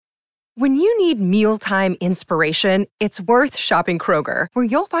When you need mealtime inspiration, it's worth shopping Kroger, where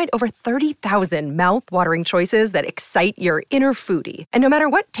you'll find over 30,000 mouth-watering choices that excite your inner foodie. And no matter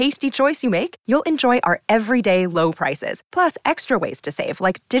what tasty choice you make, you'll enjoy our everyday low prices, plus extra ways to save,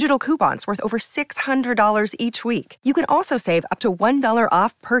 like digital coupons worth over $600 each week. You can also save up to $1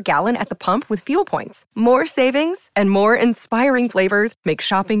 off per gallon at the pump with fuel points. More savings and more inspiring flavors make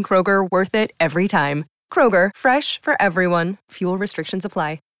shopping Kroger worth it every time. Kroger, fresh for everyone. Fuel restrictions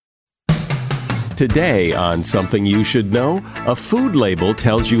apply. Today on Something You Should Know, a food label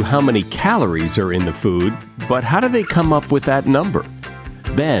tells you how many calories are in the food, but how do they come up with that number?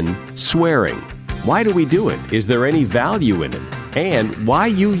 Then, swearing. Why do we do it? Is there any value in it? And why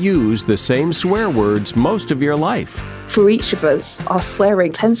you use the same swear words most of your life. For each of us, our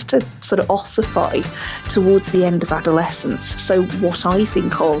swearing tends to sort of ossify towards the end of adolescence. So what I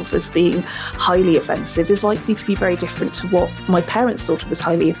think of as being highly offensive is likely to be very different to what my parents thought of as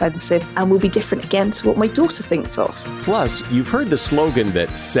highly offensive, and will be different again to what my daughter thinks of. Plus, you've heard the slogan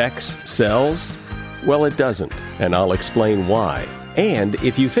that sex sells? Well, it doesn't, and I'll explain why. And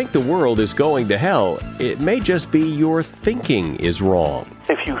if you think the world is going to hell, it may just be your thinking is wrong.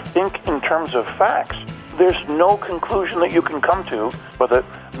 If you think in terms of facts, there's no conclusion that you can come to, but that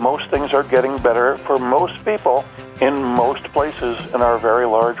most things are getting better for most people in most places in our very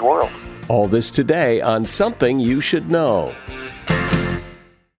large world. All this today on Something You Should Know.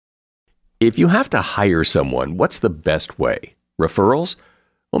 If you have to hire someone, what's the best way? Referrals?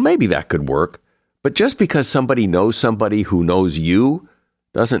 Well, maybe that could work. But just because somebody knows somebody who knows you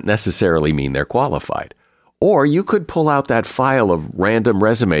doesn't necessarily mean they're qualified. Or you could pull out that file of random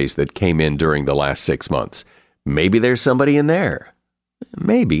resumes that came in during the last 6 months. Maybe there's somebody in there.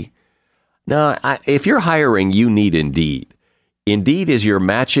 Maybe. Now, if you're hiring, you need Indeed. Indeed is your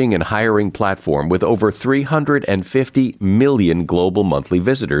matching and hiring platform with over 350 million global monthly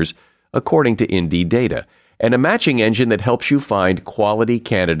visitors, according to Indeed data, and a matching engine that helps you find quality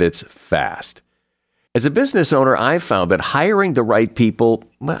candidates fast. As a business owner, I've found that hiring the right people,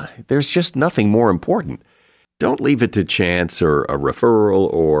 well, there's just nothing more important. Don't leave it to chance or a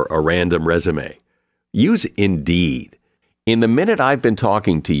referral or a random resume. Use Indeed. In the minute I've been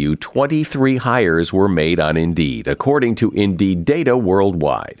talking to you, 23 hires were made on Indeed, according to Indeed data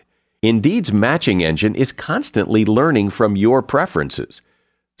worldwide. Indeed's matching engine is constantly learning from your preferences.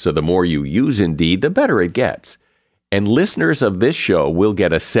 So the more you use Indeed, the better it gets. And listeners of this show will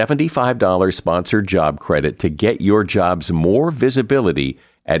get a $75 sponsored job credit to get your jobs more visibility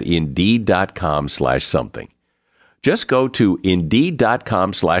at Indeed.com/something. Just go to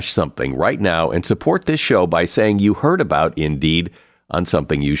Indeed.com/something right now and support this show by saying you heard about Indeed on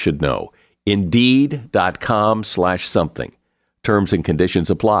Something You Should Know. Indeed.com/something. Terms and conditions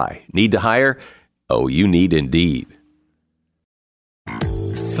apply. Need to hire? Oh, you need Indeed.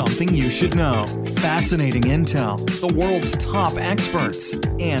 Something you should know. Fascinating intel, the world's top experts,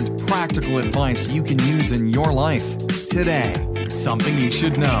 and practical advice you can use in your life. Today, Something You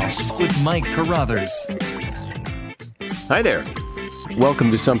Should Know with Mike Carruthers. Hi there. Welcome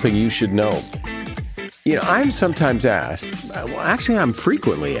to Something You Should Know. You know, I'm sometimes asked, I'm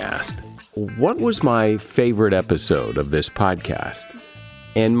frequently asked, what was my favorite episode of this podcast?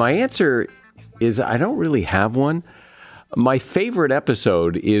 And my answer is I don't really have one. My favorite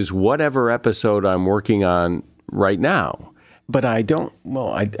episode is whatever episode I'm working on right now. But I don't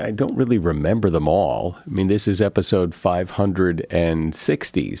really remember them all. I mean, this is episode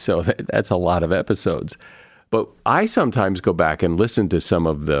 560, so that's a lot of episodes. But I sometimes go back and listen to some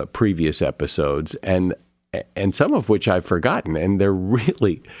of the previous episodes, and some of which I've forgotten, and they're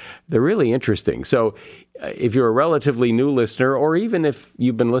really interesting. So if you're a relatively new listener, or even if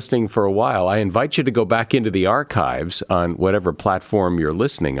you've been listening for a while, I invite you to go back into the archives on whatever platform you're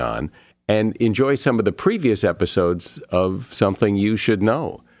listening on and enjoy some of the previous episodes of Something You Should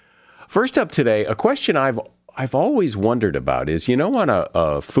Know. First up today, a question I've always wondered about is, on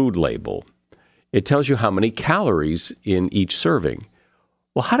a food label, it tells you how many calories in each serving.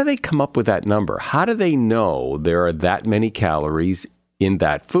 Well, how do they come up with that number? How do they know there are that many calories in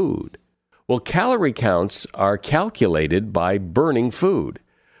that food? Well, calorie counts are calculated by burning food.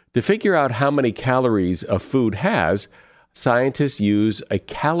 To figure out how many calories a food has, scientists use a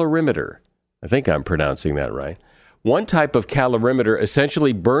calorimeter. I think I'm pronouncing that right. One type of calorimeter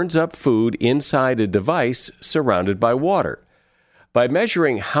essentially burns up food inside a device surrounded by water. By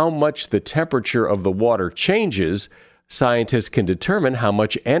measuring how much the temperature of the water changes, scientists can determine how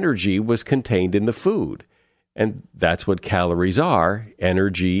much energy was contained in the food. And that's what calories are,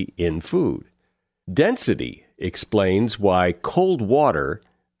 energy in food. Density explains why cold water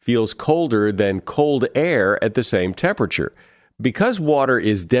feels colder than cold air at the same temperature. Because water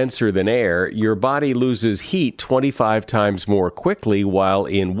is denser than air, your body loses heat 25 times more quickly while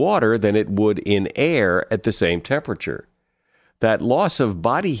in water than it would in air at the same temperature. That loss of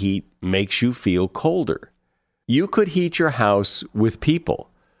body heat makes you feel colder. You could heat your house with people.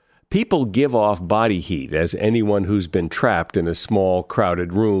 People give off body heat, as anyone who's been trapped in a small,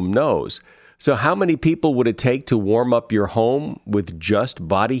 crowded room knows. So how many people would it take to warm up your home with just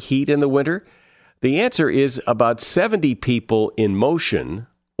body heat in the winter? The answer is about 70 people in motion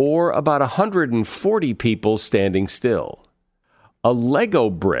or about 140 people standing still. A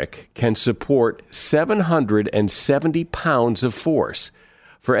Lego brick can support 770 pounds of force.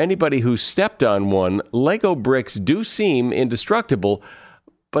 For anybody who stepped on one, Lego bricks do seem indestructible,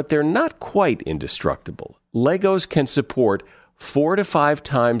 but they're not quite indestructible. Legos can support 4 to 5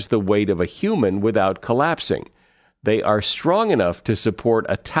 times the weight of a human without collapsing. They are strong enough to support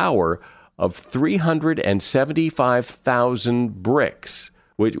a tower of 375,000 bricks,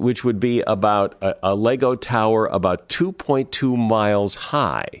 which would be about a Lego tower about 2.2 miles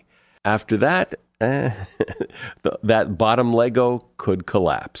high. After that, that bottom Lego could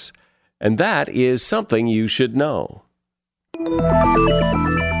collapse. And that is something you should know.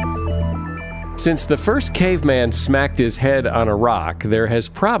 Since the first caveman smacked his head on a rock, there has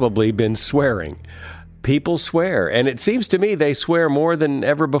probably been swearing. People swear, and it seems to me they swear more than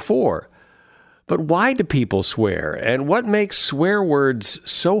ever before. But why do people swear, and what makes swear words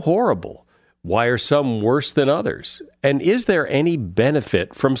so horrible? Why are some worse than others? And is there any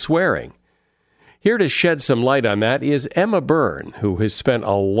benefit from swearing? Here to shed some light on that is Emma Byrne, who has spent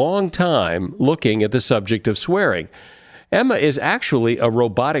a long time looking at the subject of swearing. Emma is actually a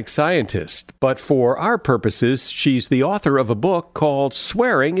robotic scientist, but for our purposes, she's the author of a book called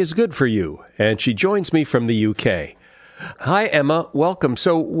Swearing is Good for You, and she joins me from the UK. Hi, Emma. Welcome.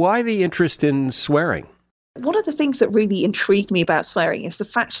 So why the interest in swearing? One of the things that really intrigued me about swearing is the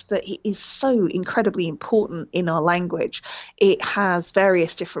fact that it is so incredibly important in our language. It has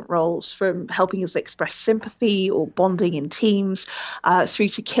various different roles, from helping us express sympathy or bonding in teams, through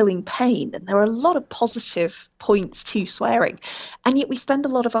to killing pain. And there are a lot of positive points to swearing. And yet we spend a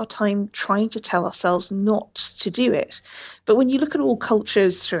lot of our time trying to tell ourselves not to do it. But when you look at all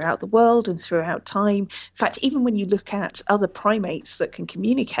cultures throughout the world and throughout time, in fact, even when you look at other primates that can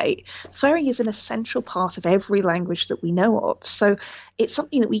communicate, swearing is an essential part of every language that we know of. So it's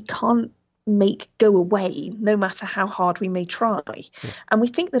something that we can't make go away, no matter how hard we may try. And we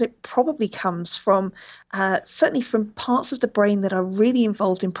think that it probably comes from, certainly from parts of the brain that are really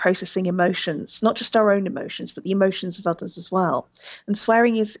involved in processing emotions, not just our own emotions, but the emotions of others as well. And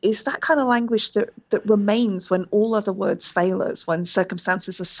swearing is that kind of language that remains when all other words fail us, when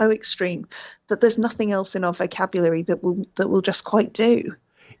circumstances are so extreme that there's nothing else in our vocabulary that will just quite do.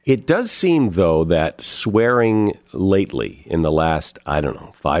 It does seem, though, that swearing lately, in the last,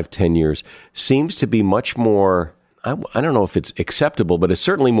 5-10 years, seems to be much more, I don't know if it's acceptable, but it's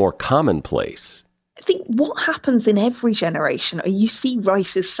certainly more commonplace. I think what happens in every generation, you see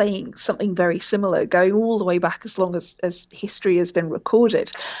writers saying something very similar, going all the way back as long as history has been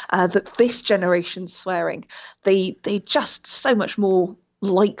recorded, that this generation's swearing, they're just so much more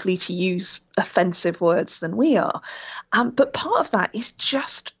likely to use offensive words than we are. But part of that is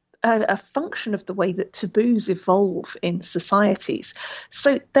just a function of the way that taboos evolve in societies.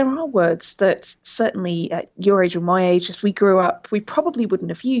 So there are words that certainly at your age or my age, as we grew up, we probably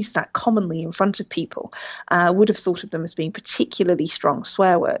wouldn't have used that commonly in front of people, would have thought of them as being particularly strong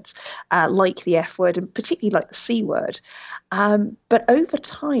swear words, like the F word and particularly like the C word. But over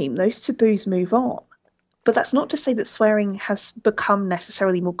time, those taboos move on. But that's not to say that swearing has become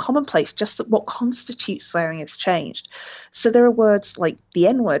necessarily more commonplace, just that what constitutes swearing has changed. So there are words like the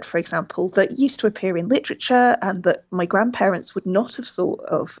N-word, for example, that used to appear in literature and that my grandparents would not have thought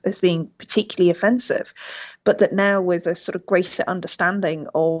of as being particularly offensive, but that now, with a sort of greater understanding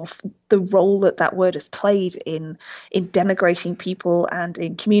of the role that word has played in denigrating people and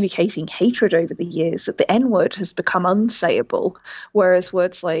in communicating hatred over the years, that the N-word has become unsayable, whereas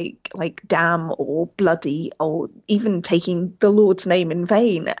words like damn or bloody or even taking the Lord's name in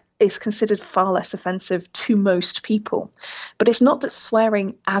vain is considered far less offensive to most people. But it's not that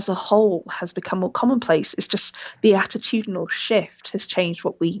swearing as a whole has become more commonplace. It's just the attitudinal shift has changed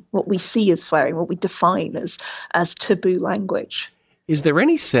what we see as swearing, what we define as taboo language. Is there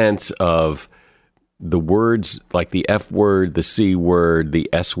any sense of the words like the F word, the C word, the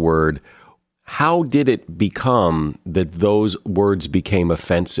S word? How did it become that those words became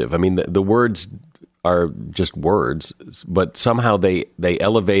offensive? I mean, the words are just words, but somehow they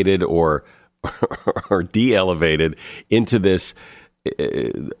elevated or de-elevated into this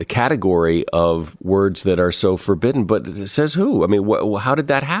category of words that are so forbidden. But it says who? I mean, how did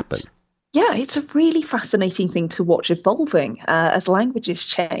that happen? Yeah, it's a really fascinating thing to watch evolving as languages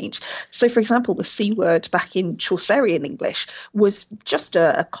change. So, for example, the C word back in Chaucerian English was just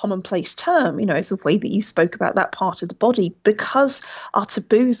a commonplace term, as a way that you spoke about that part of the body, because our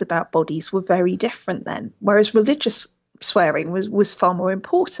taboos about bodies were very different then, whereas religious swearing was far more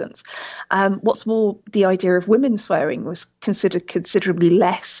important. What's more, the idea of women swearing was considered considerably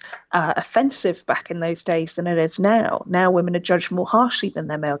less offensive back in those days than it is now. Now women are judged more harshly than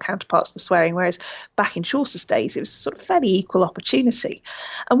their male counterparts for swearing, whereas back in Chaucer's days it was sort of fairly equal opportunity.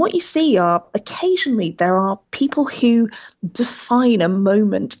 And what you see are occasionally there are people who define a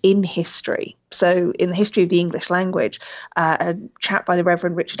moment in history. So in the history of the English language, a chap by the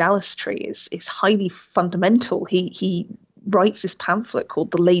Reverend Richard Allestree is highly fundamental. He writes this pamphlet called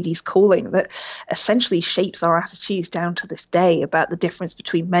The Lady's Calling that essentially shapes our attitudes down to this day about the difference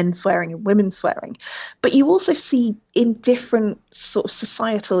between men swearing and women swearing. But you also see in different sort of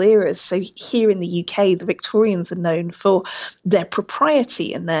societal eras, so here in the UK, the Victorians are known for their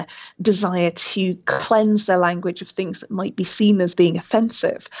propriety and their desire to cleanse their language of things that might be seen as being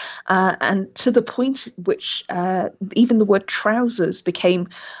offensive. And to the point at which even the word trousers became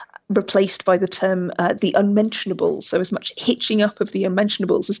replaced by the term the unmentionables, so as much hitching up of the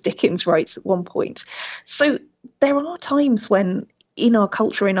unmentionables as Dickens writes at one point. So there are times when in our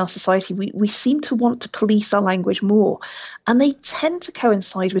culture, in our society, we seem to want to police our language more, and they tend to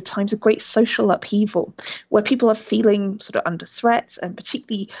coincide with times of great social upheaval where people are feeling sort of under threat, and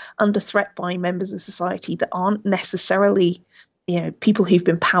particularly under threat by members of society that aren't necessarily people who've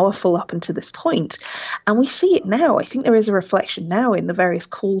been powerful up until this point. And we see it now. I think there is a reflection now in the various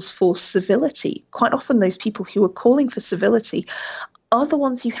calls for civility. Quite often those people who are calling for civility are the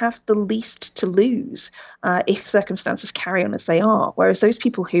ones who have the least to lose if circumstances carry on as they are. Whereas those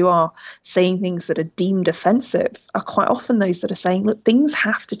people who are saying things that are deemed offensive are quite often those that are saying, look, things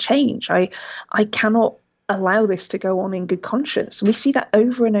have to change. I cannot allow this to go on in good conscience. And we see that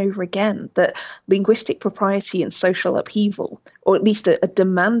over and over again, that linguistic propriety and social upheaval, or at least a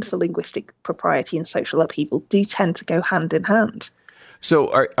demand for linguistic propriety and social upheaval, do tend to go hand in hand.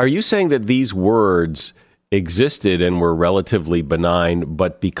 So are you saying that these words existed and were relatively benign,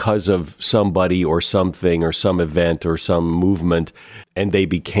 but because of somebody or something or some event or some movement, and they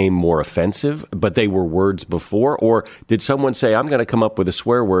became more offensive, but they were words before? Or did someone say, I'm going to come up with a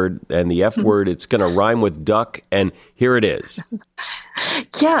swear word and the F word, it's going to rhyme with duck, and here it is?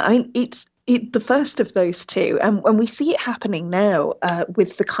 Yeah, I mean, it's the first of those two. And we see it happening now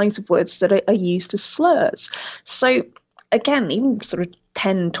with the kinds of words that are used as slurs. So again, even sort of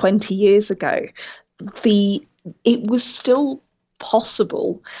 10, 20 years ago, it was still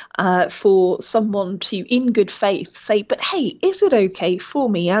possible for someone to, in good faith, say, but hey, is it okay for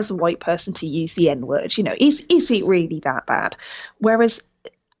me as a white person to use the N-word? Is it really that bad? Whereas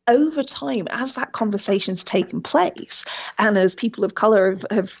over time, as that conversation's taken place, and as people of colour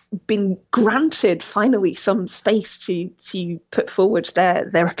have been granted finally some space to put forward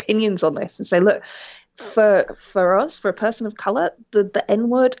their opinions on this and say, look, for us, for a person of colour, the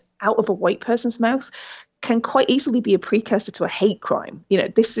N-word out of a white person's mouth can quite easily be a precursor to a hate crime.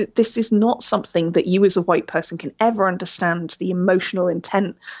 This is not something that you as a white person can ever understand the emotional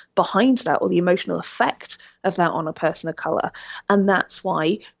intent behind that or the emotional effect of that on a person of colour. And that's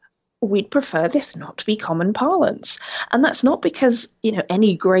why we'd prefer this not to be common parlance. And that's not because,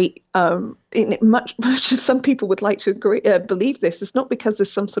 any great, much as some people would like to believe this, it's not because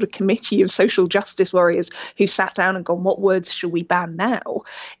there's some sort of committee of social justice warriors who sat down and gone, what words should we ban now?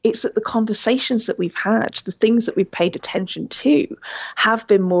 It's that the conversations that we've had, the things that we've paid attention to, have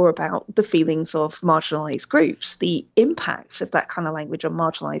been more about the feelings of marginalised groups, the impacts of that kind of language on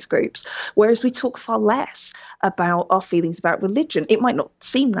marginalised groups, whereas we talk far less about our feelings about religion. It might not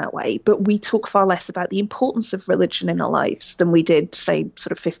seem that way, but we talk far less about the importance of religion in our lives than we did, say,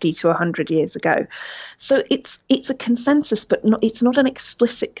 sort of 50 to 100 years ago. So it's a consensus, but it's not an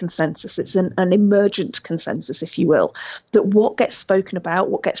explicit consensus. It's an emergent consensus, if you will, that what gets spoken about,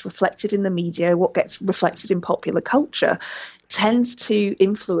 what gets reflected in the media, what gets reflected in popular culture tends to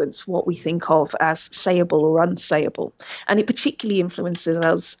influence what we think of as sayable or unsayable. And it particularly influences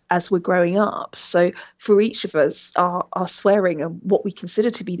us as we're growing up. So for each of us, our swearing and what we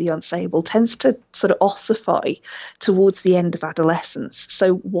consider to be the unsayable tends to sort of ossify towards the end of adolescence.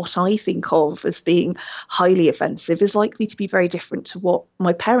 So what I think of as being highly offensive is likely to be very different to what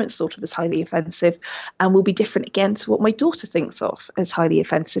my parents thought of as highly offensive, and will be different again to what my daughter thinks of as highly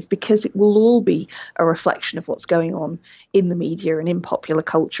offensive, because it will all be a reflection of what's going on in the media and in popular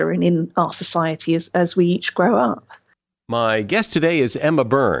culture and in our society as we each grow up. My guest today is Emma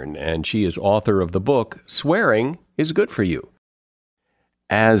Byrne, and she is author of the book, Swearing is Good for You.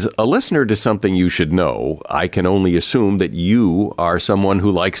 As a listener to Something You Should Know, I can only assume that you are someone who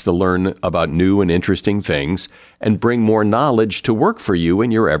likes to learn about new and interesting things and bring more knowledge to work for you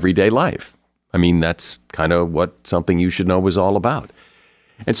in your everyday life. I mean, that's kind of what Something You Should Know is all about.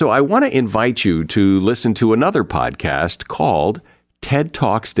 And so I want to invite you to listen to another podcast called TED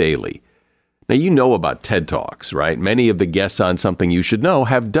Talks Daily. Now, you know about TED Talks, right? Many of the guests on Something You Should Know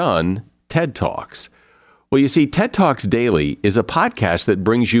have done TED Talks. Well, you see, TED Talks Daily is a podcast that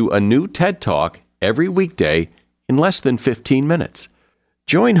brings you a new TED Talk every weekday in less than 15 minutes.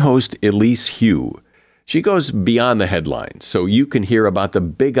 Join host Elise Hu. She goes beyond the headlines, so you can hear about the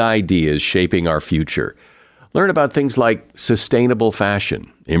big ideas shaping our future. Learn about things like sustainable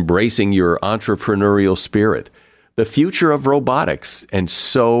fashion, embracing your entrepreneurial spirit, the future of robotics, and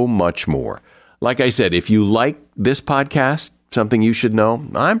so much more. Like I said, if you like this podcast, Something You Should Know,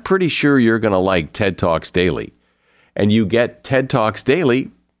 I'm pretty sure you're going to like TED Talks Daily. And you get TED Talks Daily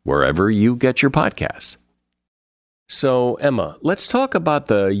wherever you get your podcasts. So, Emma, let's talk about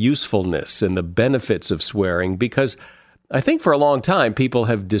the usefulness and the benefits of swearing, because I think for a long time people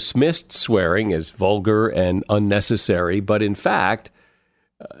have dismissed swearing as vulgar and unnecessary, but in fact,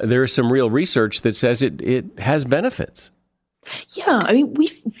 there is some real research that says it has benefits. Yeah, I mean,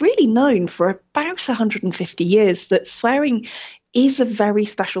 we've really known for about 150 years that swearing is a very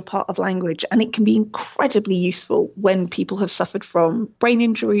special part of language, and it can be incredibly useful when people have suffered from brain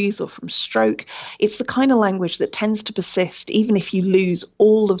injuries or from stroke. It's the kind of language that tends to persist even if you lose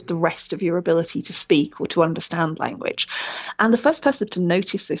all of the rest of your ability to speak or to understand language. And the first person to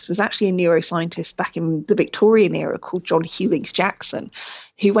notice this was actually a neuroscientist back in the Victorian era called John Hewlings Jackson,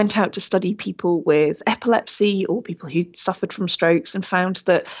 who went out to study people with epilepsy or people who suffered from strokes and found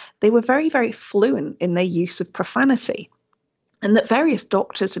that they were very, very fluent in their use of profanity. And that various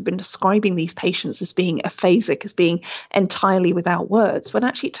doctors have been describing these patients as being aphasic, as being entirely without words, when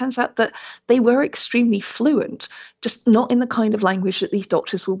actually it turns out that they were extremely fluent, just not in the kind of language that these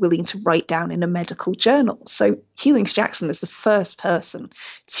doctors were willing to write down in a medical journal. So Hewlings Jackson is the first person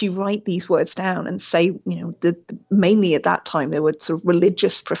to write these words down and say, mainly at that time there were sort of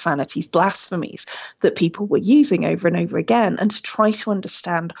religious profanities, blasphemies that people were using over and over again, and to try to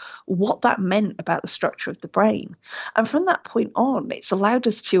understand what that meant about the structure of the brain. And from that point on, it's allowed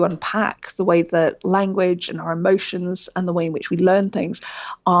us to unpack the way that language and our emotions and the way in which we learn things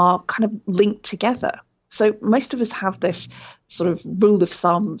are kind of linked together. So most of us have this sort of rule of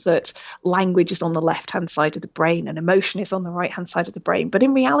thumb that language is on the left-hand side of the brain and emotion is on the right-hand side of the brain. But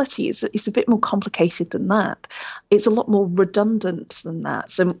in reality, it's a bit more complicated than that. It's a lot more redundant than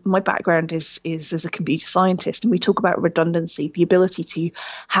that. So my background is as a computer scientist, and we talk about redundancy, the ability to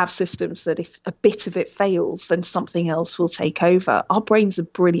have systems that if a bit of it fails, then something else will take over. Our brains are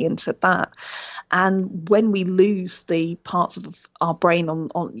brilliant at that. And when we lose the parts of our brain on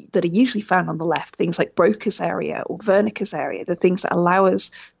that are usually found on the left, things like Broca's area or Wernicke's area, the things that allow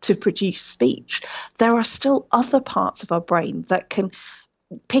us to produce speech, there are still other parts of our brain that can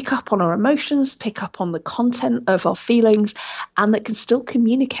pick up on our emotions, pick up on the content of our feelings, and that can still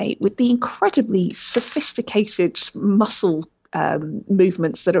communicate with the incredibly sophisticated muscle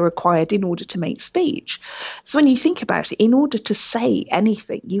movements that are required in order to make speech. So when you think about it, in order to say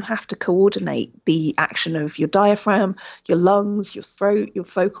anything, you have to coordinate the action of your diaphragm, your lungs, your throat, your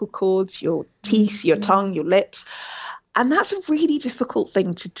vocal cords, your teeth, your tongue, your lips. And that's a really difficult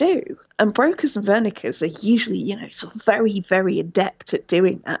thing to do. And Broca's and Wernicke's are usually, sort of very, very adept at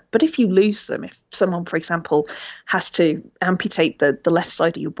doing that. But if you lose them, if someone, for example, has to amputate the left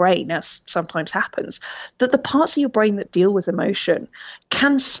side of your brain, as sometimes happens, that the parts of your brain that deal with emotion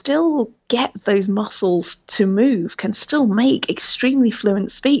can still get those muscles to move, can still make extremely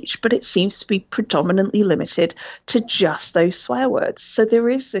fluent speech, but it seems to be predominantly limited to just those swear words. So there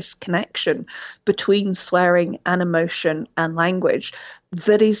is this connection between swearing and emotion and language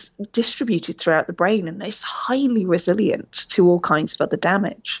that is distributed throughout the brain and is highly resilient to all kinds of other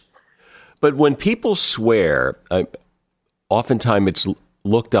damage. But when people swear, oftentimes it's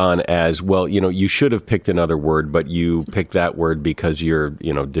looked on as, well, you should have picked another word, but you picked that word because you're,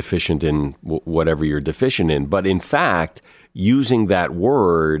 deficient in whatever you're deficient in. But in fact, using that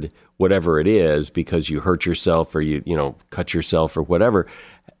word, whatever it is, because you hurt yourself or you cut yourself or whatever,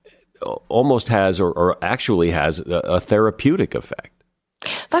 almost has or actually has a therapeutic effect.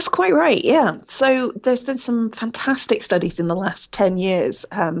 That's quite right, yeah. So there's been some fantastic studies in the last 10 years,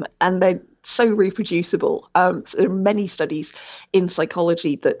 and so reproducible. So there are many studies in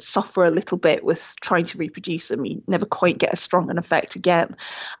psychology that suffer a little bit with trying to reproduce them. You never quite get a strong an effect again.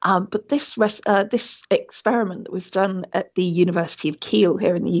 But this experiment that was done at the University of Kiel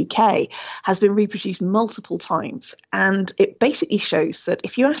here in the UK has been reproduced multiple times. And it basically shows that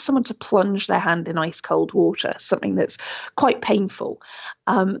if you ask someone to plunge their hand in ice cold water, something that's quite painful,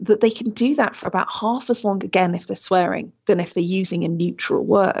 that they can do that for about half as long again if they're swearing than if they're using a neutral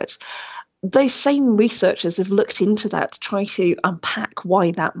word. Those same researchers have looked into that to try to unpack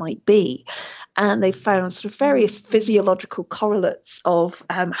why that might be. And they've found sort of various physiological correlates of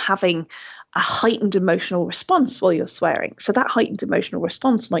having a heightened emotional response while you're swearing. So that heightened emotional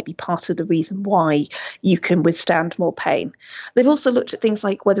response might be part of the reason why you can withstand more pain. They've also looked at things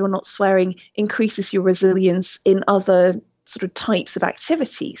like whether or not swearing increases your resilience in other sort of types of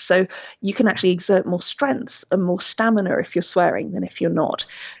activity. So you can actually exert more strength and more stamina if you're swearing than if you're not.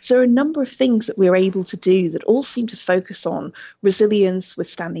 So there are a number of things that we're able to do that all seem to focus on resilience,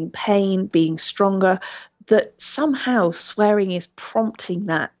 withstanding pain, being stronger, that somehow swearing is prompting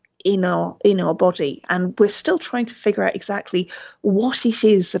that in our body. And we're still trying to figure out exactly what it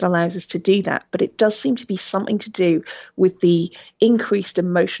is that allows us to do that. But it does seem to be something to do with the increased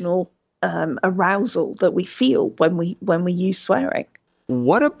emotional arousal that we feel when we use swearing.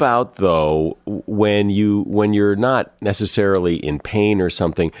 What about, though, when you're not necessarily in pain or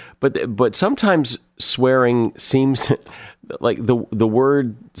something, but sometimes swearing seems like the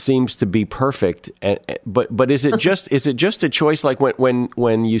word seems to be perfect, but is it just a choice? Like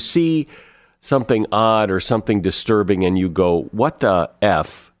when you see something odd or something disturbing and you go, "What the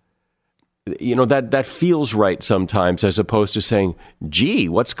F?" You know, that feels right sometimes, as opposed to saying, "Gee,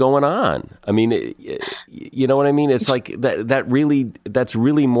 what's going on?" I mean, you know what I mean? It's like that's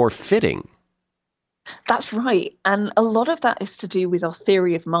really more fitting. That's right. And a lot of that is to do with our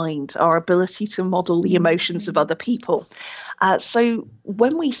theory of mind, our ability to model the emotions of other people. So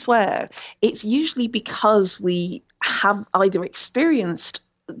when we swear, it's usually because we have either experienced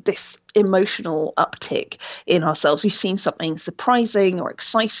this emotional uptick in ourselves. We've seen something surprising or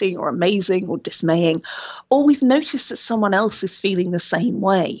exciting or amazing or dismaying, or we've noticed that someone else is feeling the same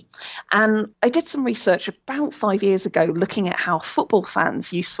way. And I did some research about 5 years ago looking at how football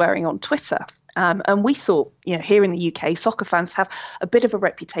fans use swearing on Twitter. And we thought, here in the UK, soccer fans have a bit of a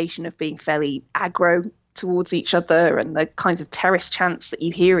reputation of being fairly aggro towards each other, and the kinds of terrace chants that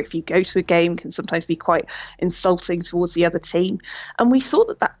you hear if you go to a game can sometimes be quite insulting towards the other team. And we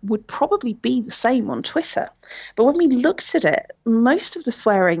thought that would probably be the same on Twitter. But when we looked at it, most of the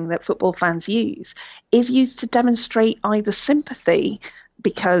swearing that football fans use is used to demonstrate either sympathy,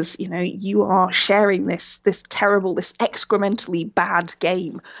 because you are sharing this terrible, this excrementally bad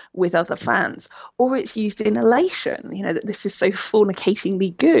game with other fans, or it's used in elation, that this is so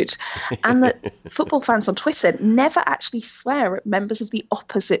fornicatingly good. And that football fans on Twitter never actually swear at members of the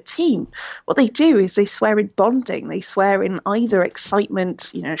opposite team. What they do is they swear in bonding. They swear in either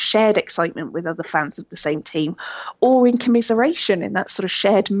excitement, shared excitement with other fans of the same team, or in commiseration, in that sort of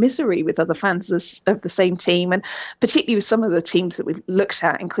shared misery with other fans of the same team. And particularly with some of the teams that we've looked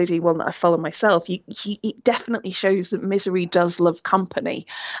at, including one that I follow myself, it definitely shows that misery does love company,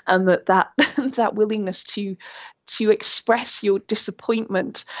 and that willingness to express your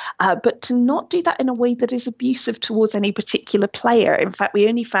disappointment, but to not do that in a way that is abusive towards any particular player. In fact, we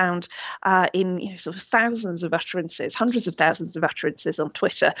only found in sort of thousands of utterances, hundreds of thousands of utterances on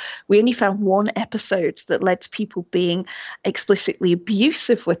Twitter, we only found one episode that led to people being explicitly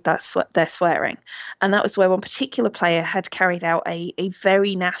abusive with their swearing. And that was where one particular player had carried out a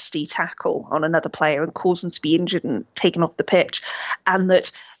very nasty tackle on another player and caused them to be injured and taken off the pitch. And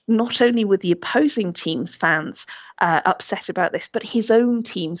that not only were the opposing team's fans upset about this, but his own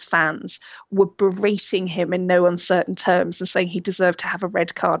team's fans were berating him in no uncertain terms and saying he deserved to have a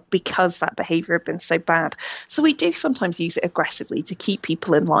red card because that behaviour had been so bad. So we do sometimes use it aggressively to keep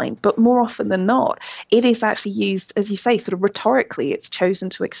people in line, but more often than not, it is actually used, as you say, sort of rhetorically. It's chosen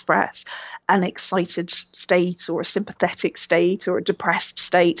to express an excited state or a sympathetic state or a depressed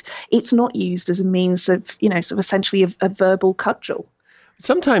state. It's not used as a means of, sort of essentially a verbal cudgel.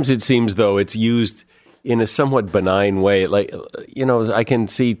 Sometimes it seems, though, it's used in a somewhat benign way. Like, I can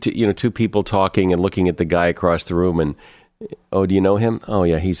see two people talking and looking at the guy across the room and, "Oh, do you know him? Oh,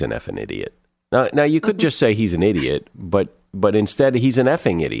 yeah, he's an effing idiot." Now you could just say he's an idiot, but instead he's an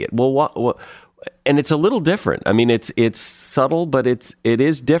effing idiot. Well, what? And it's a little different. I mean, it's subtle, but it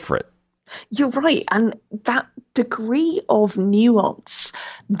is different. You're right. And that degree of nuance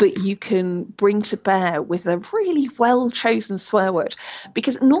that you can bring to bear with a really well chosen swear word,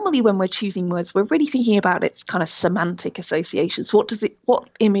 because normally when we're choosing words, we're really thinking about its kind of semantic associations. What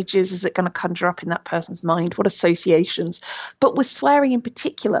images is it going to conjure up in that person's mind? What associations? But with swearing in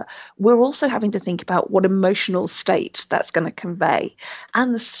particular, we're also having to think about what emotional state that's going to convey.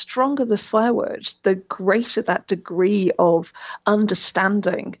 And the stronger the swear word, the greater that degree of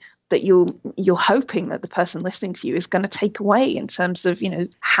understanding that you're hoping that the person listening to you is going to take away in terms of,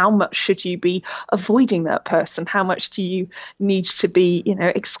 how much should you be avoiding that person? How much do you need to be,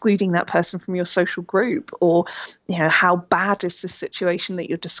 excluding that person from your social group? Or, how bad is the situation that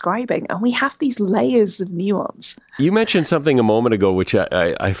you're describing? And we have these layers of nuance. You mentioned something a moment ago, which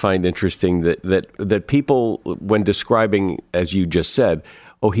I find interesting, that people, when describing, as you just said,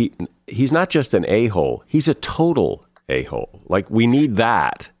 he's not just an a-hole, he's a total a-hole. Like, we need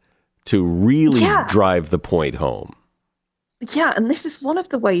that to really drive the point home. Yeah, and this is one of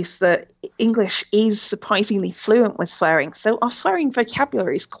the ways that English is surprisingly fluent with swearing. So our swearing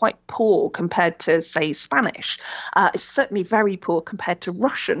vocabulary is quite poor compared to, say, Spanish. It's certainly very poor compared to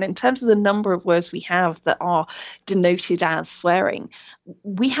Russian. In terms of the number of words we have that are denoted as swearing,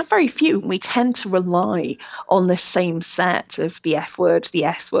 we have very few. We tend to rely on this same set of the F word, the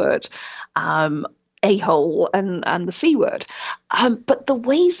S word, a-hole and the C word. But the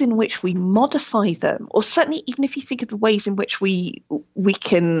ways in which we modify them, or certainly even if you think of the ways in which we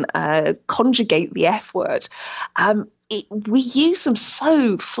can conjugate the F word, we use them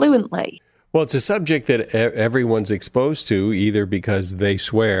so fluently. Well, it's a subject that everyone's exposed to, either because they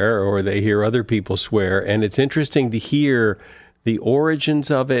swear or they hear other people swear. And it's interesting to hear the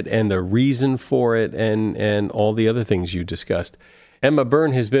origins of it and the reason for it and all the other things you discussed. Emma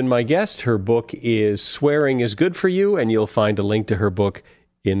Byrne has been my guest. Her book is Swearing is Good for You, and you'll find a link to her book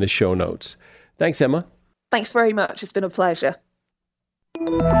in the show notes. Thanks, Emma. Thanks very much. It's been a pleasure.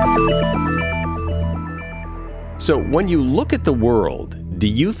 So when you look at the world, do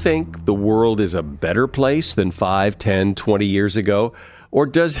you think the world is a better place than 5, 10, 20 years ago? Or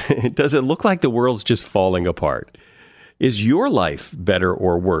does it look like the world's just falling apart? Is your life better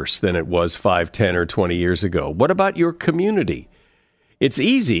or worse than it was 5, 10, or 20 years ago? What about your community? It's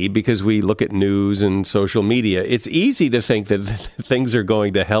easy, because we look at news and social media, it's easy to think that things are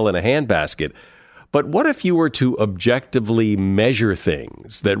going to hell in a handbasket. But what if you were to objectively measure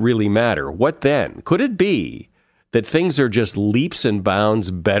things that really matter? What then? Could it be that things are just leaps and bounds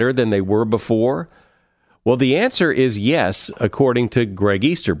better than they were before? Well, the answer is yes, according to Greg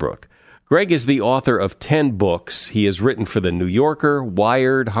Easterbrook. Greg is the author of 10 books. He has written for The New Yorker,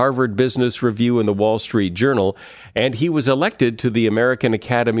 Wired, Harvard Business Review, and The Wall Street Journal, and he was elected to the American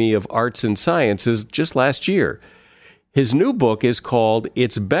Academy of Arts and Sciences just last year. His new book is called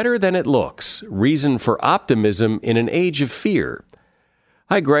It's Better Than It Looks: Reason for Optimism in an Age of Fear.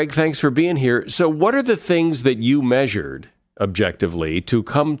 Hi, Greg. Thanks for being here. So what are the things that you measured objectively to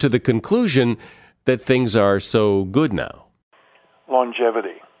come to the conclusion that things are so good now?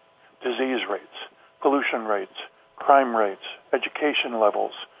 Longevity, disease rates, pollution rates, crime rates, education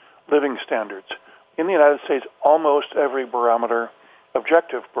levels, living standards. In the United States, almost every barometer,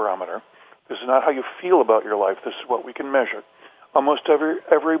 objective barometer, this is not how you feel about your life, this is what we can measure. Almost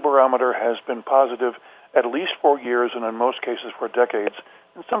every barometer has been positive at least for years, and in most cases for decades,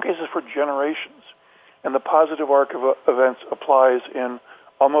 in some cases for generations. And the positive arc of events applies in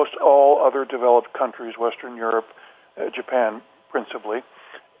almost all other developed countries, Western Europe, Japan principally,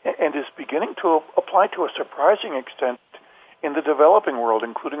 and is beginning to apply to a surprising extent in the developing world,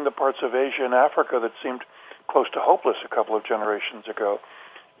 including the parts of Asia and Africa that seemed close to hopeless a couple of generations ago.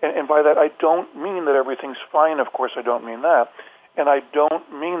 And by that, I don't mean that everything's fine. Of course, I don't mean that. And I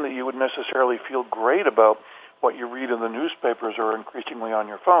don't mean that you would necessarily feel great about what you read in the newspapers or increasingly on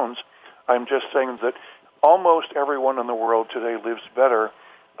your phones. I'm just saying that almost everyone in the world today lives better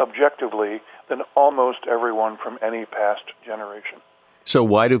objectively than almost everyone from any past generation. So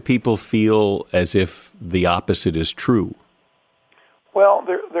why do people feel as if the opposite is true? Well,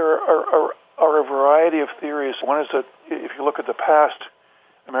 there are a variety of theories. One is that if you look at the past,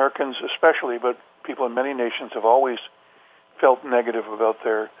 Americans especially, but people in many nations have always felt negative about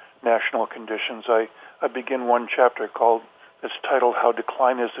their national conditions. I begin one chapter that's titled How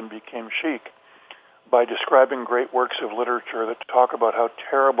Declinism Became Chic, by describing great works of literature that talk about how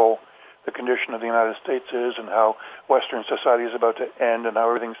terrible the condition of the United States is and how Western society is about to end and how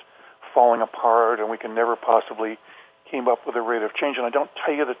everything's falling apart and we can never possibly keep up with the rate of change. And I don't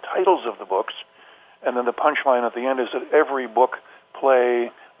tell you the titles of the books. And then the punchline at the end is that every book,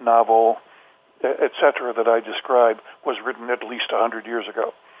 play, novel, etc. that I describe was written at least 100 years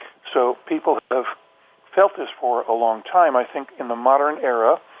ago. So people have felt this for a long time. I think in the modern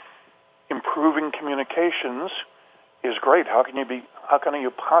era, improving communications is great. How can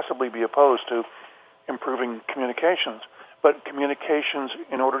you possibly be opposed to improving communications? But communications,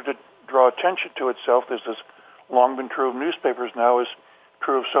 in order to draw attention to itself, this has long been true of newspapers, now is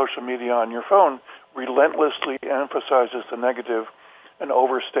true of social media on your phone, relentlessly emphasizes the negative and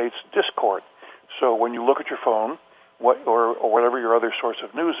overstates discord. So when you look at your phone, or whatever your other source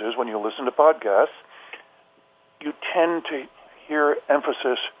of news is, when you listen to podcasts, you tend to hear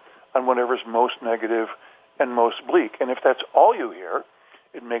emphasis on whatever's most negative and most bleak. And if that's all you hear,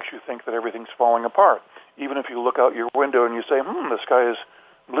 it makes you think that everything's falling apart. Even if you look out your window and you say, the sky is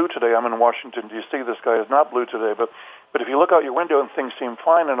blue today. I'm in Washington, D.C. The sky is not blue today. But if you look out your window and things seem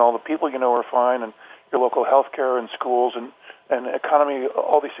fine and all the people you know are fine and your local health care and schools and economy,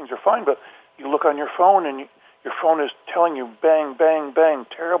 all these things are fine, but you look on your phone and your phone is telling you bang, bang, bang,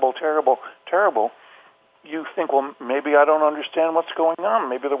 terrible, terrible, terrible, you think, well, maybe I don't understand what's going on.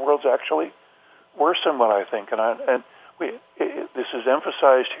 Maybe the world's actually worse than what I think. This is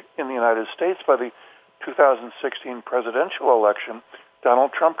emphasized in the United States by the 2016 presidential election.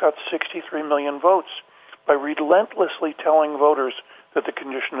 Donald Trump got 63 million votes by relentlessly telling voters that the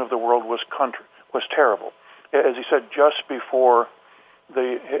condition of the world was terrible. As he said just before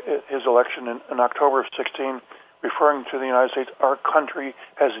his election in October of 16, referring to the United States, our country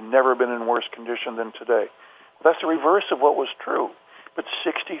has never been in worse condition than today. That's the reverse of what was true. But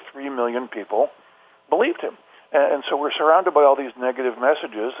 63 million people believed him. And so we're surrounded by all these negative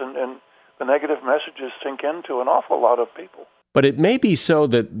messages, and the negative messages sink into an awful lot of people. But it may be so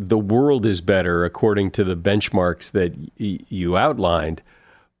that the world is better according to the benchmarks that you outlined.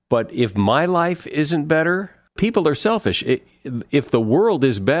 But if my life isn't better, people are selfish. If the world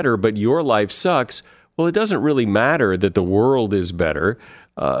is better but your life sucks, well, it doesn't really matter that the world is better.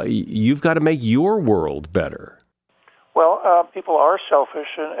 You've got to make your world better. Well, people are selfish,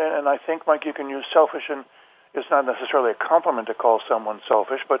 and I think, Mike, you can use selfish, and it's not necessarily a compliment to call someone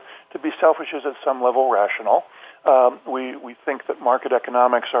selfish, but to be selfish is at some level rational. We think that market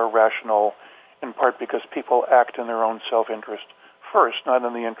economics are rational in part because people act in their own self-interest first, not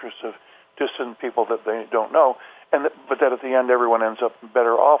in the interest of distant people that they don't know, but that at the end everyone ends up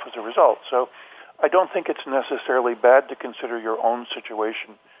better off as a result. So I don't think it's necessarily bad to consider your own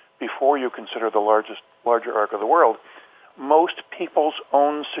situation before you consider the larger arc of the world. Most people's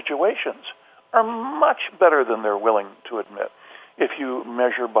own situations are much better than they're willing to admit. If you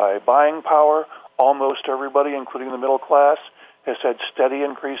measure by buying power, almost everybody, including the middle class, has had steady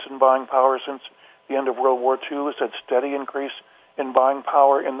increase in buying power since the end of World War II, has had steady increase in buying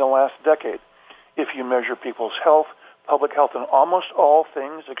power in the last decade. If you measure people's health, public health in almost all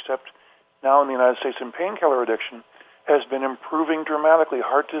things, except now in the United States in painkiller addiction, has been improving dramatically.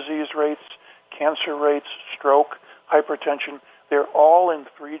 Heart disease rates, cancer rates, stroke, hypertension, they're all in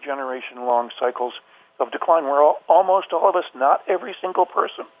 3-generation-long cycles of decline. We're almost all of us, not every single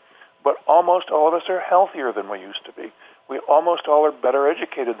person, but almost all of us are healthier than we used to be. We almost all are better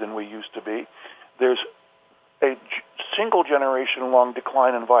educated than we used to be. There's a single generation-long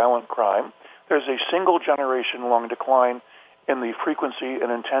decline in violent crime. There's a single generation-long decline in the frequency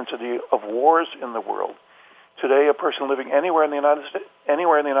and intensity of wars in the world. Today, a person living anywhere in the United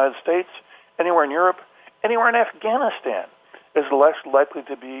States, anywhere in Europe, anywhere in Afghanistan is less likely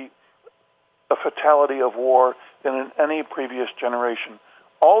to be a fatality of war than in any previous generation.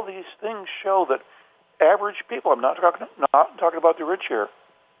 All these things show that average people, I'm not talking about the rich here,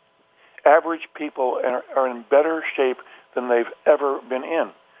 average people are in better shape than they've ever been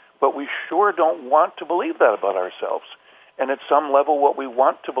in. But we sure don't want to believe that about ourselves. And at some level, what we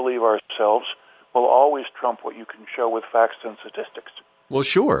want to believe ourselves will always trump what you can show with facts and statistics. Well,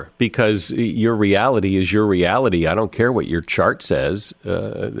 sure, because your reality is your reality. I don't care what your chart says.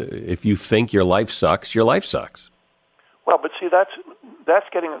 If you think your life sucks, your life sucks. Well, but see, that's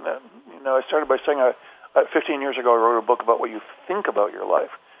getting, I started by saying 15 years ago I wrote a book about what you think about your life.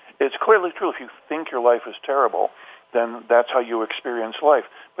 It's clearly true. If you think your life is terrible, then that's how you experience life.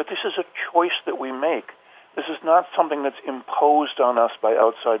 But this is a choice that we make. This is not something that's imposed on us by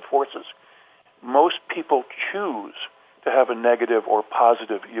outside forces. Most people choose to have a negative or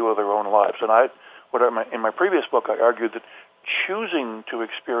positive view of their own lives. And in my previous book, I argued that choosing to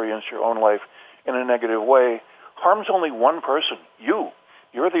experience your own life in a negative way harms only one person, you.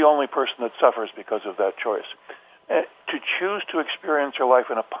 You're the only person that suffers because of that choice. To choose to experience your life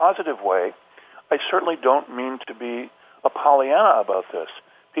in a positive way, I certainly don't mean to be a Pollyanna about this.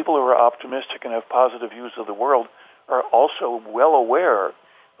 People who are optimistic and have positive views of the world are also well aware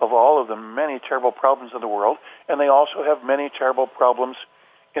of all of the many terrible problems in the world, and they also have many terrible problems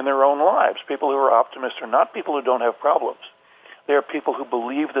in their own lives. People who are optimists are not people who don't have problems. They are people who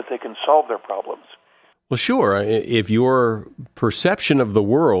believe that they can solve their problems. Well, sure. If your perception of the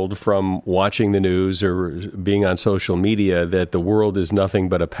world from watching the news or being on social media that the world is nothing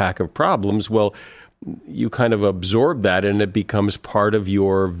but a pack of problems, well, you kind of absorb that and it becomes part of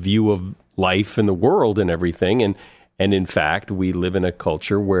your view of life and the world and everything. And in fact, we live in a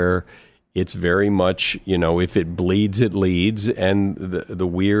culture where it's very much, if it bleeds, it leads. And the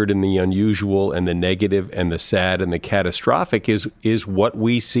weird and the unusual and the negative and the sad and the catastrophic is what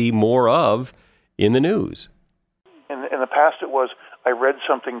we see more of in the news. In the past it was, I read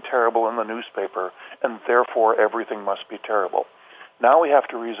something terrible in the newspaper, and therefore everything must be terrible. Now we have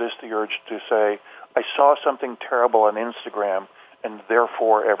to resist the urge to say, I saw something terrible on Instagram, and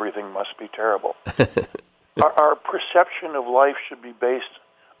therefore everything must be terrible. Our perception of life should be based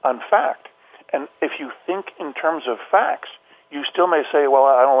on fact. And if you think in terms of facts, you still may say, well,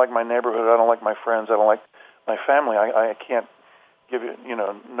 I don't like my neighborhood, I don't like my friends, I don't like my family, I can't give you,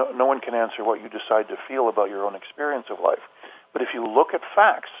 no one can answer what you decide to feel about your own experience of life. But if you look at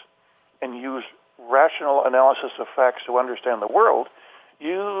facts and use rational analysis of facts to understand the world,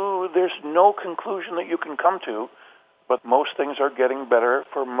 there's no conclusion that you can come to, but most things are getting better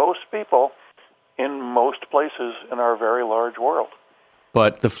for most people in most places in our very large world.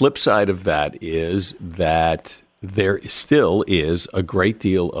 But the flip side of that is that there still is a great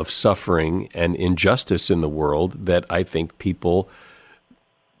deal of suffering and injustice in the world that I think people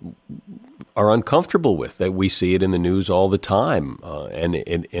are uncomfortable with, that we see it in the news all the time, and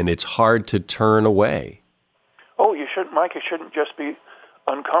it's hard to turn away. Oh, you shouldn't, Mike, you shouldn't just be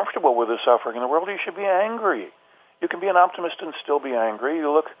uncomfortable with the suffering in the world. You should be angry. You can be an optimist and still be angry.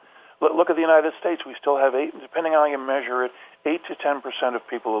 You look at the United States. We still have, depending on how you measure it, 8 to 10% of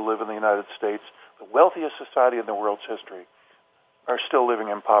people who live in the United States, the wealthiest society in the world's history, are still living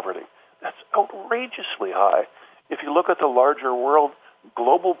in poverty. That's outrageously high. If you look at the larger world,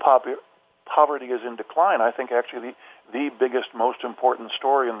 global poverty is in decline. I think actually the biggest, most important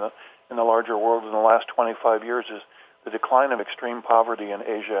story in the larger world in the last 25 years is the decline of extreme poverty in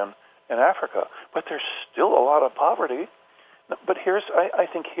Asia and Africa. But there's still a lot of poverty. But I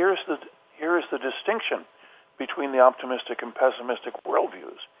think here's the distinction between the optimistic and pessimistic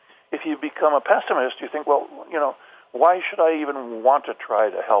worldviews. If you become a pessimist, you think, well, why should I even want to try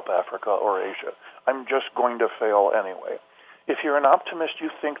to help Africa or Asia? I'm just going to fail anyway. If you're an optimist, you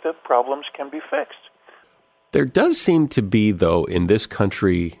think that problems can be fixed. There does seem to be, though, in this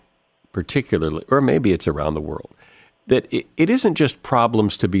country particularly, or maybe it's around the world, that it isn't just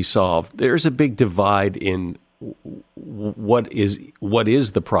problems to be solved. There's a big divide in what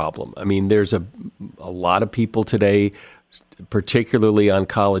is the problem. I mean, there's a lot of people today, particularly on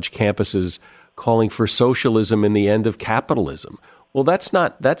college campuses, calling for socialism and the end of capitalism. Well, that's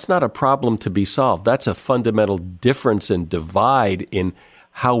not a problem to be solved. That's a fundamental difference and divide in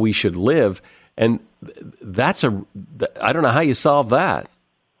how we should live, and I don't know how you solve that.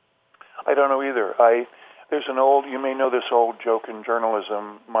 I don't know either. There's you may know this old joke in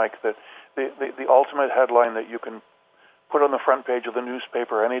journalism, Mike, that the ultimate headline that you can put on the front page of the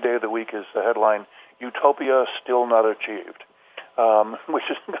newspaper any day of the week is the headline, "Utopia Still Not Achieved,"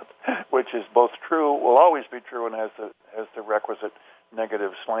 which is both true, will always be true, and has the requisite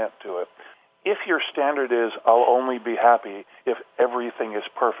negative slant to it. If your standard is, I'll only be happy if everything is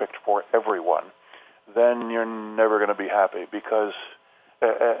perfect for everyone, then you're never going to be happy, because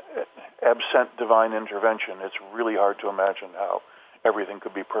absent divine intervention, it's really hard to imagine how everything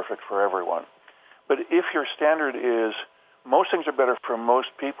could be perfect for everyone. But if your standard is, most things are better for most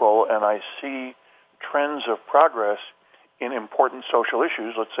people, and I see trends of progress in important social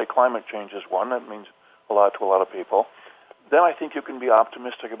issues, let's say climate change is one, that means a lot to a lot of people, then I think you can be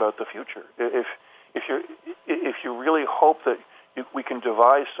optimistic about the future. If you really hope that we can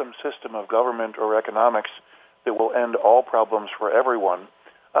devise some system of government or economics that will end all problems for everyone,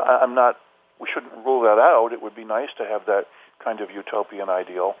 we shouldn't rule that out. It would be nice to have that kind of utopian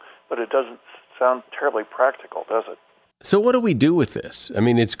ideal, but it doesn't sound terribly practical, does it? So what do we do with this? I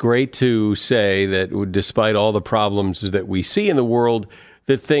mean, it's great to say that despite all the problems that we see in the world,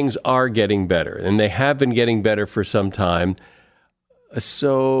 that things are getting better, and they have been getting better for some time.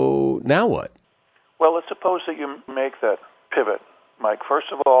 So now what? Well, let's suppose that you make that pivot, Mike.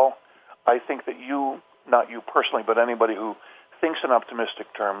 First of all, I think that you, not you personally, but anybody who thinks in optimistic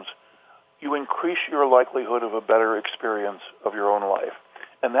terms, you increase your likelihood of a better experience of your own life.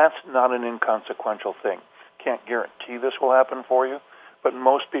 And that's not an inconsequential thing. Can't guarantee this will happen for you, but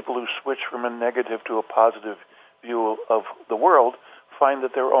most people who switch from a negative to a positive view of the world find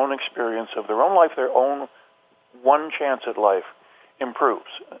that their own experience of their own life, their own one chance at life, improves,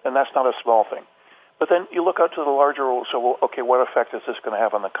 and that's not a small thing. But then you look out to the larger role. So, well, okay, what effect is this going to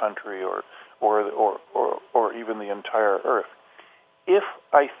have on the country, or even the entire Earth? If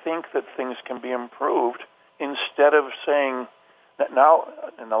I think that things can be improved, instead of saying that now,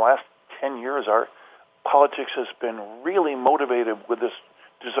 in the last 10 years, our politics has been really motivated with this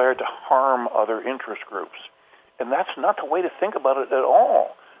desire to harm other interest groups. And that's not the way to think about it at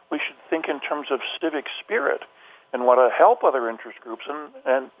all. We should think in terms of civic spirit and want to help other interest groups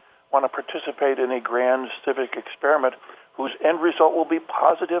and want to participate in a grand civic experiment whose end result will be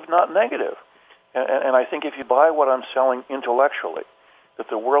positive, not negative. And I think if you buy what I'm selling intellectually, that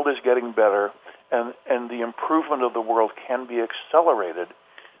the world is getting better and the improvement of the world can be accelerated,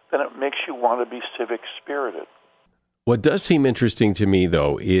 then it makes you want to be civic spirited. What does seem interesting to me,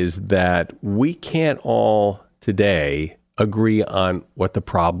 though, is that we can't all today agree on what the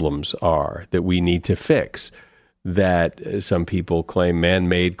problems are that we need to fix. That some people claim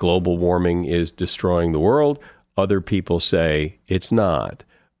man-made global warming is destroying the world. Other people say it's not.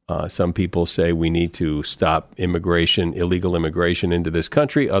 Some people say we need to stop immigration, illegal immigration into this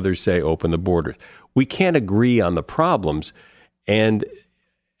country. Others say open the borders. We can't agree on the problems. And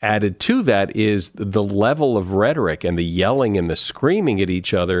added to that is the level of rhetoric and the yelling and the screaming at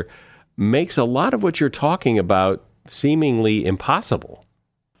each other makes a lot of what you're talking about seemingly impossible.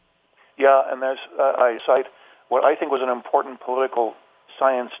 Yeah, and there's I cite what I think was an important political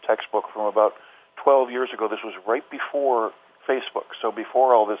science textbook from about 12 years ago. This was right before Facebook. So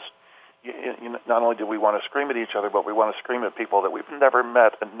before all this, not only do we want to scream at each other, but we want to scream at people that we've never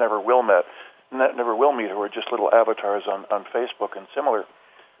met and never will meet, who are just little avatars on Facebook and similar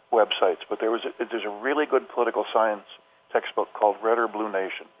websites. But there's a really good political science textbook called Red or Blue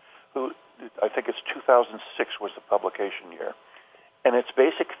Nation, who I think it's 2006 was the publication year. And its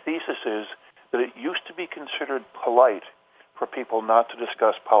basic thesis is that it used to be considered polite for people not to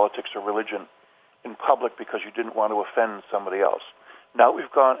discuss politics or religion in public because you didn't want to offend somebody else. Now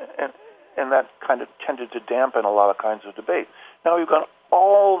we've gone, and that kind of tended to dampen a lot of kinds of debate. Now we've gone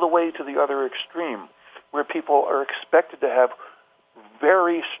all the way to the other extreme, where people are expected to have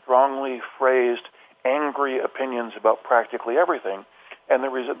very strongly phrased, angry opinions about practically everything. And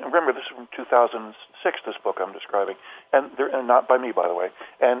remember, this is from 2006, this book I'm describing, and not by me, by the way.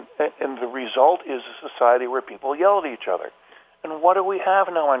 And the result is a society where people yell at each other. And what do we have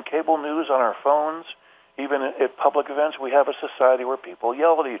now on cable news, on our phones, even at public events? We have a society where people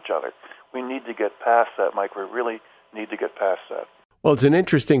yell at each other. We need to get past that, Mike. We really need to get past that. Well, it's an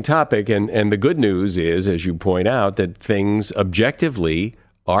interesting topic, and the good news is, as you point out, that things objectively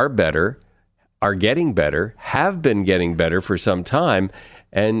are better, are getting better, have been getting better for some time,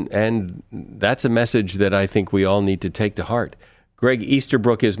 and that's a message that I think we all need to take to heart. Greg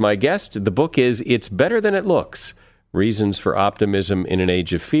Easterbrook is my guest. The book is It's Better Than It Looks, Reasons for Optimism in an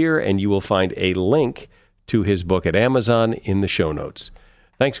Age of Fear, and you will find a link to his book at Amazon in the show notes.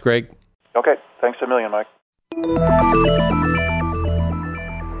 Thanks, Greg. Okay. Thanks a million, Mike.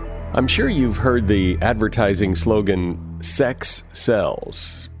 I'm sure you've heard the advertising slogan, sex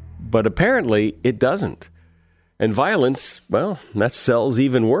sells, but apparently it doesn't. And violence, well, that sells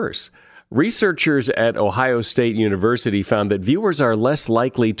even worse. Researchers at Ohio State University found that viewers are less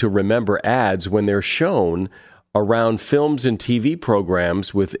likely to remember ads when they're shown around films and TV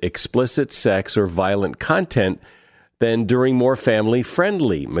programs with explicit sex or violent content than during more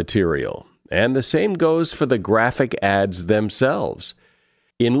family-friendly material. And the same goes for the graphic ads themselves.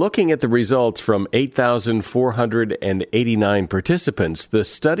 In looking at the results from 8,489 participants, the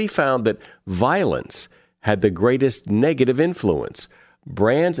study found that violence had the greatest negative influence.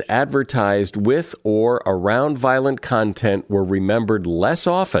 Brands advertised with or around violent content were remembered less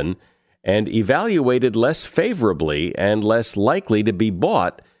often and evaluated less favorably and less likely to be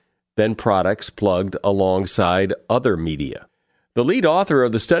bought than products plugged alongside other media. The lead author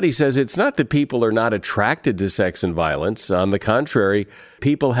of the study says it's not that people are not attracted to sex and violence. On the contrary,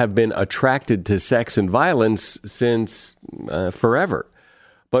 people have been attracted to sex and violence since forever.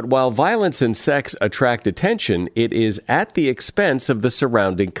 But while violence and sex attract attention, it is at the expense of the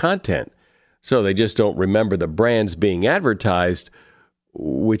surrounding content. So they just don't remember the brands being advertised,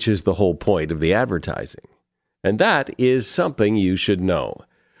 which is the whole point of the advertising. And that is something you should know.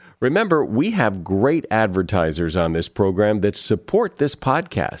 Remember, we have great advertisers on this program that support this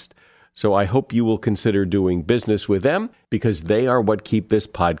podcast. So I hope you will consider doing business with them because they are what keep this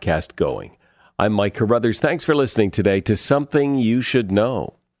podcast going. I'm Mike Carruthers. Thanks for listening today to Something You Should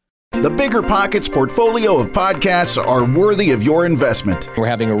Know. The Bigger Pockets portfolio of podcasts are worthy of your investment. We're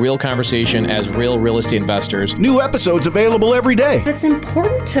having a real conversation as real estate investors. New episodes available every day. It's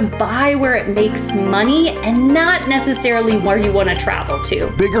important to buy where it makes money and not necessarily where you want to travel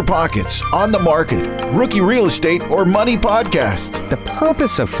to. Bigger Pockets, On the Market, Rookie Real Estate, or Money Podcast. The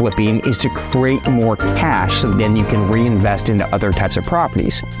purpose of flipping is to create more cash so then you can reinvest into other types of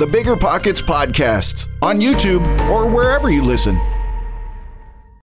properties. The Bigger Pockets Podcast on YouTube or wherever you listen.